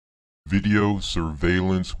Video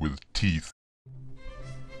surveillance with teeth.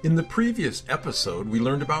 In the previous episode, we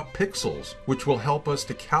learned about pixels, which will help us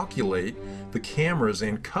to calculate the cameras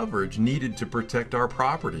and coverage needed to protect our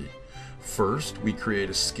property. First, we create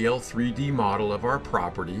a scale 3D model of our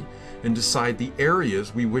property and decide the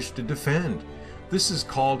areas we wish to defend. This is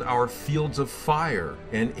called our fields of fire,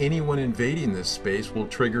 and anyone invading this space will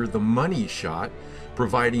trigger the money shot,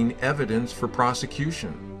 providing evidence for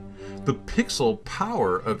prosecution. The pixel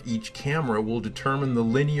power of each camera will determine the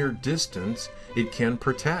linear distance it can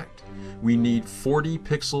protect. We need 40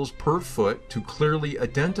 pixels per foot to clearly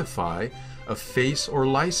identify a face or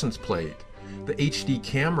license plate. The HD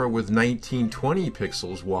camera with 1920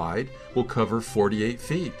 pixels wide will cover 48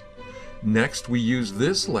 feet. Next, we use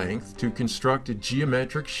this length to construct a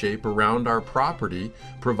geometric shape around our property,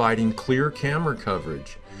 providing clear camera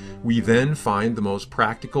coverage. We then find the most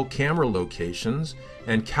practical camera locations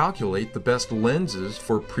and calculate the best lenses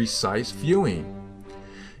for precise viewing.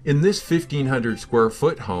 In this 1,500 square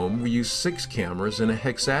foot home, we use 6 cameras in a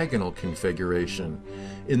hexagonal configuration.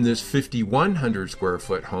 In this 5,100 square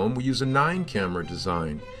foot home, we use a 9-camera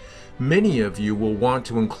design. Many of you will want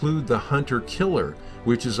to include the Hunter Killer,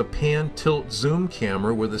 which is a pan-tilt zoom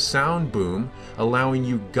camera with a sound boom, allowing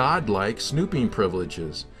you godlike snooping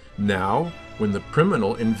privileges. Now, when the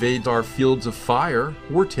criminal invades our fields of fire,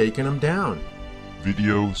 we're taking him down.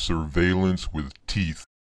 Video surveillance with teeth.